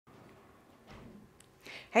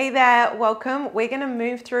Hey there, welcome. We're going to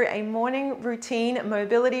move through a morning routine,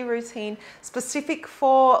 mobility routine specific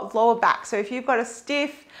for lower back. So if you've got a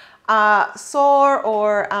stiff, sore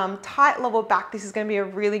or tight lower back, this is going to be a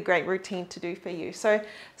really great routine to do for you. So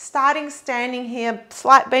starting standing here,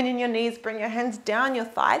 slight bend in your knees, bring your hands down your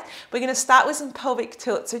thighs. We're going to start with some pelvic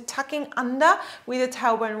tilt. So tucking under with the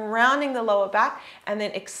tailbone, rounding the lower back and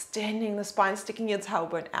then extending the spine, sticking your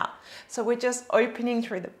tailbone out. So we're just opening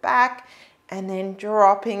through the back and then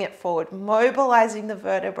dropping it forward, mobilizing the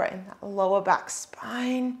vertebrae in that lower back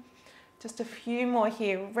spine. Just a few more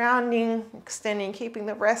here, rounding, extending, keeping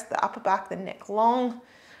the rest, the upper back, the neck long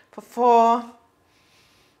for 4,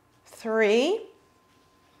 3,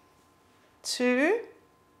 2,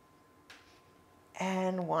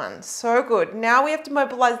 and 1. So good. Now we have to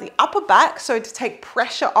mobilize the upper back, so to take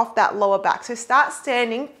pressure off that lower back. So start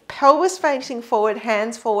standing, pelvis facing forward,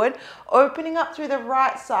 hands forward, opening up through the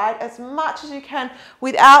right side as much as you can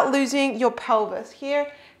without losing your pelvis.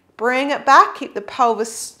 Here, bring it back, keep the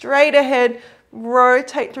pelvis straight ahead,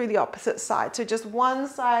 rotate through the opposite side. So just one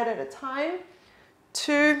side at a time.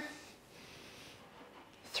 2,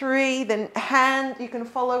 3, then hand, you can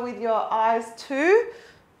follow with your eyes. 2,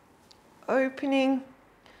 opening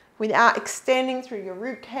without extending through your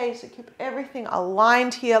rib cage, so keep everything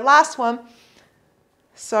aligned here. Last one.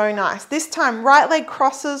 So nice. This time, right leg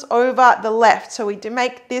crosses over the left. So we do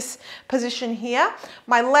make this position here.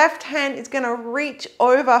 My left hand is going to reach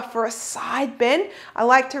over for a side bend. I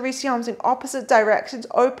like to reach the arms in opposite directions,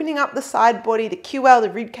 opening up the side body, the QL,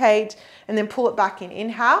 the rib cage, and then pull it back in.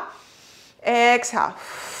 Inhale, exhale.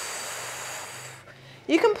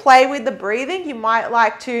 You can play with the breathing. You might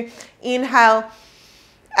like to inhale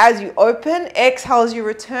as you open, exhale as you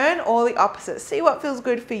return, or the opposite. See what feels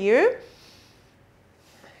good for you.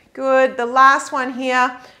 Good. The last one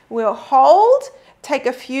here, we'll hold. Take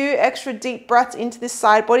a few extra deep breaths into this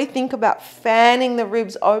side body. Think about fanning the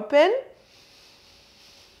ribs open.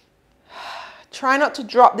 Try not to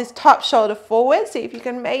drop this top shoulder forward. See if you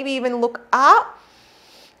can maybe even look up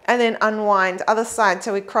and then unwind. Other side.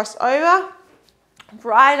 So we cross over.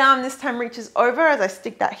 Right arm this time reaches over as I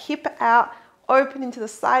stick that hip out, open into the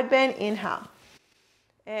side bend. Inhale.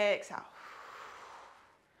 Exhale.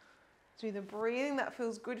 Do the breathing that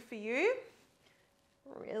feels good for you.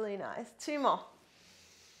 Really nice. 2 more.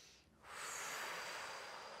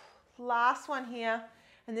 Last one here.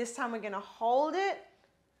 And this time we're going to hold it.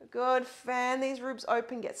 Good. Fan these ribs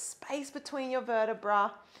open. Get space between your vertebrae.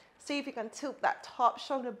 See if you can tilt that top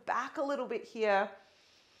shoulder back a little bit here.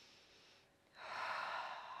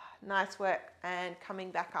 Nice work. And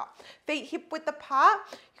coming back up. Feet hip width apart.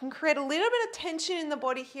 You can create a little bit of tension in the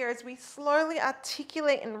body here as we slowly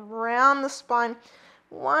articulate and round the spine.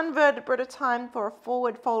 1 vertebra at a time for a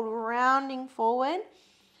forward fold, rounding forward.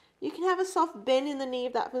 You can have a soft bend in the knee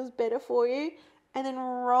if that feels better for you. And then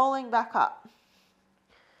rolling back up.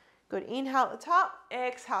 Good. Inhale at the top.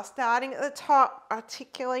 Exhale. Starting at the top,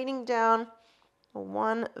 articulating down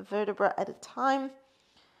 1 vertebra at a time.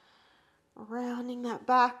 Rounding that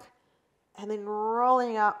back and then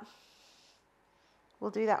rolling up. We'll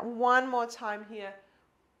do that 1 more time here.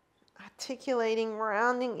 Articulating,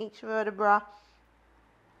 rounding each vertebra.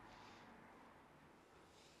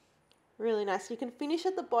 Really nice. You can finish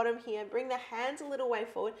at the bottom here. Bring the hands a little way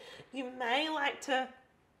forward. You may like to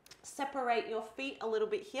separate your feet a little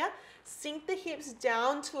bit here. Sink the hips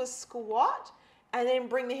down to a squat and then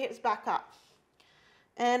bring the hips back up.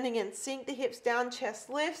 And again, sink the hips down, chest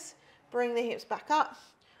lifts. Bring the hips back up.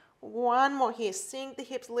 1 more here. Sink the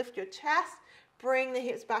hips, lift your chest. Bring the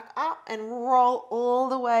hips back up and roll all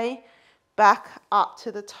the way back up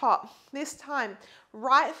to the top. This time,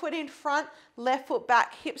 right foot in front, left foot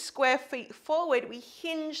back, hips square, feet forward. We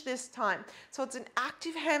hinge this time. So it's an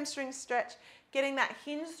active hamstring stretch, getting that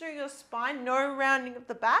hinge through your spine, no rounding of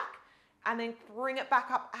the back, and then bring it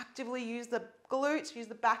back up. Actively use the glutes, use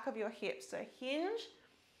the back of your hips. So hinge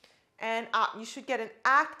and up. You should get an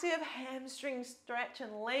active hamstring stretch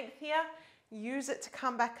and length here. Use it to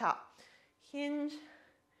come back up. Hinge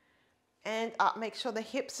and up. Make sure the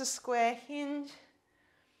hips are square. Hinge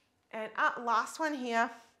and up. Last one here.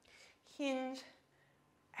 Hinge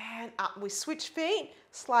and up. We switch feet.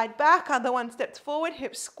 Slide back. Other one steps forward.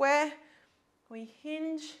 Hips square. We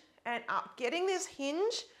hinge and up. Getting this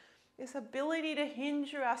hinge, this ability to hinge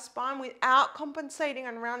through our spine without compensating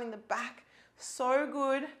and rounding the back. So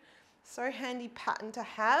good. So handy pattern to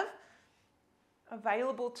have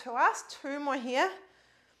available to us. 2 more here.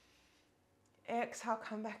 Exhale,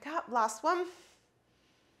 come back up. Last one.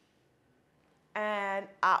 And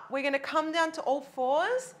up. We're going to come down to all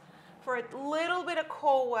fours. for a little bit of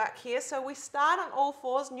core work here. So we start on all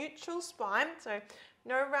fours, neutral spine. So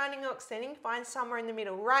no rounding or extending, find somewhere in the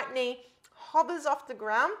middle. Right knee hovers off the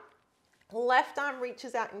ground, left arm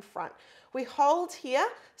reaches out in front. We hold here,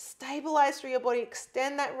 stabilize through your body,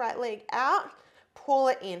 extend that right leg out, pull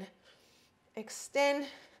it in. Extend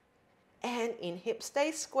and in. Hips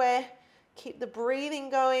stay square. Keep the breathing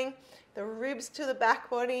going. The ribs to the back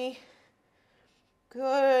body.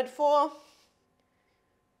 Good. 4,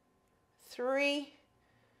 3,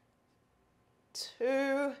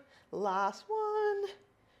 2, last one.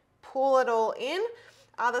 Pull it all in.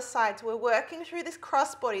 Other sides. We're working through this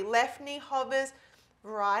cross body. Left knee hovers.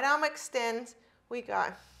 Right arm extends. We go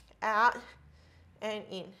out and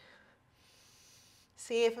in.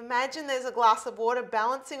 See, if imagine there's a glass of water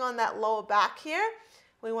balancing on that lower back here.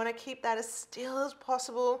 We want to keep that as still as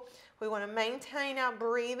possible. We want to maintain our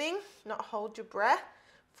breathing, not hold your breath.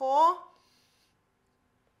 4,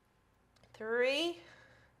 3,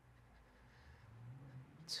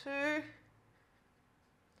 2,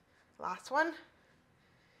 last one.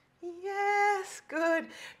 Yes, good.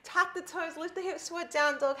 Tuck the toes, lift the hips toward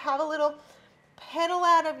down dog. Have a little pedal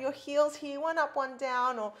out of your heels here, one up, one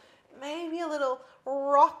down, or maybe a little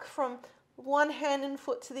rock from one hand and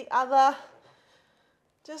foot to the other.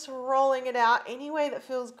 Just rolling it out any way that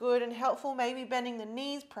feels good and helpful. Maybe bending the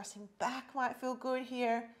knees, pressing back might feel good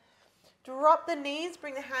here. Drop the knees,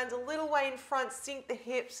 bring the hands a little way in front, sink the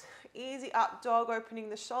hips, easy up dog, opening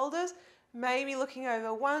the shoulders. Maybe looking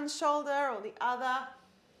over one shoulder or the other.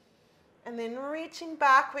 And then reaching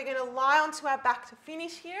back, we're going to lie onto our back to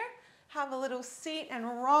finish here. Have a little seat and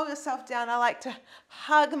roll yourself down. I like to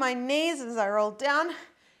hug my knees as I roll down.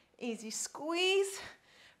 Easy squeeze.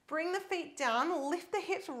 Bring the feet down, lift the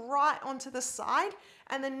hips right onto the side,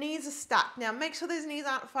 and the knees are stacked. Now make sure those knees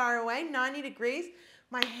aren't far away, 90 degrees.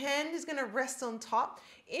 My hand is going to rest on top.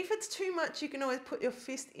 If it's too much, you can always put your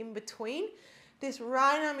fist in between. This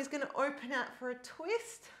right arm is going to open out for a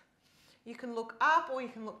twist. You can look up or you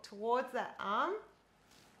can look towards that arm.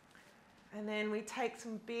 And then we take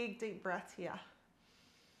some big deep breaths here.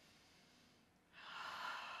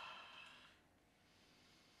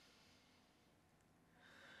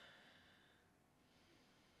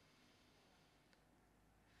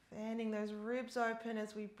 Fanning those ribs open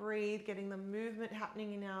as we breathe, getting the movement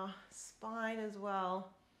happening in our spine as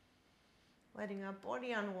well. Letting our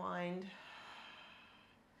body unwind.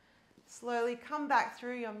 Slowly come back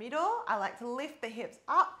through your middle. I like to lift the hips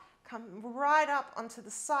up, come right up onto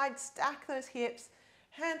the side, stack those hips,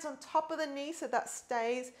 hands on top of the knee so that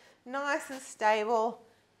stays nice and stable.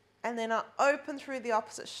 And then I open through the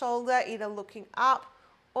opposite shoulder, either looking up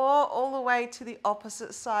or all the way to the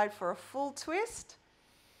opposite side for a full twist.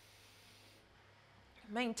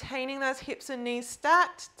 Maintaining those hips and knees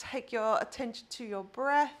stacked. Take your attention to your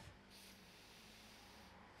breath.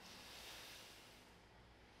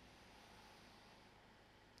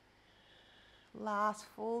 Last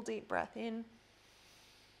full deep breath in.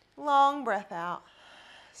 Long breath out.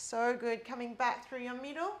 So good. Coming back through your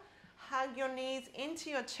middle. Hug your knees into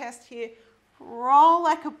your chest here. Roll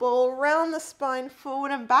like a ball. Round the spine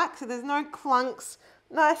forward and back so there's no clunks.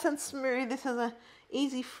 Nice and smooth. This is an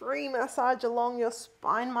easy free massage along your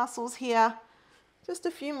spine muscles here. Just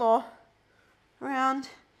a few more. Round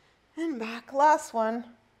and back. Last one.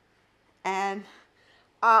 And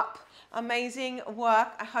up. Amazing work.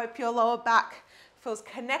 I hope your lower back feels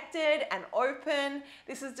connected and open.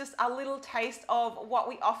 This is just a little taste of what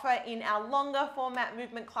we offer in our longer format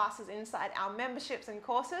movement classes inside our memberships and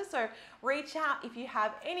courses. So reach out if you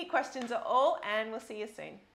have any questions at all, and we'll see you soon.